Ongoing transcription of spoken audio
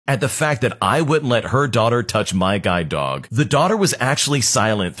at the fact that I wouldn't let her daughter touch my guide dog. The daughter was actually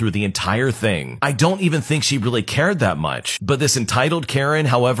silent through the entire thing. I don't even think she really cared that much. But this entitled Karen,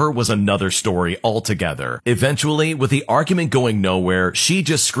 however, was another story altogether. Eventually, with the argument going nowhere, she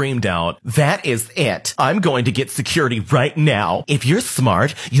just screamed out, "That is it. I'm going to get security right now. If you're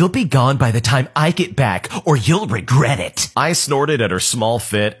smart, you'll be gone by the time I get back, or you'll regret it." I snorted at her small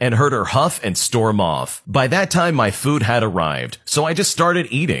fit and heard her huff and storm off. By that time, my food had arrived, so I just started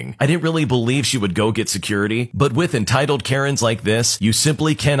eating. I didn't really believe she would go get security, but with entitled Karens like this, you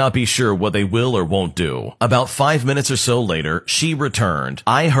simply cannot be sure what they will or won't do. About 5 minutes or so later, she returned.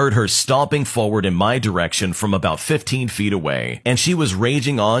 I heard her stomping forward in my direction from about 15 feet away, and she was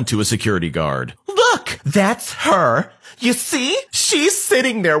raging on to a security guard. "Look, that's her. You see? She's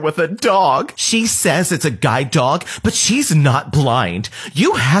sitting there with a dog. She says it's a guide dog, but she's not blind.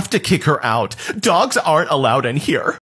 You have to kick her out. Dogs aren't allowed in here."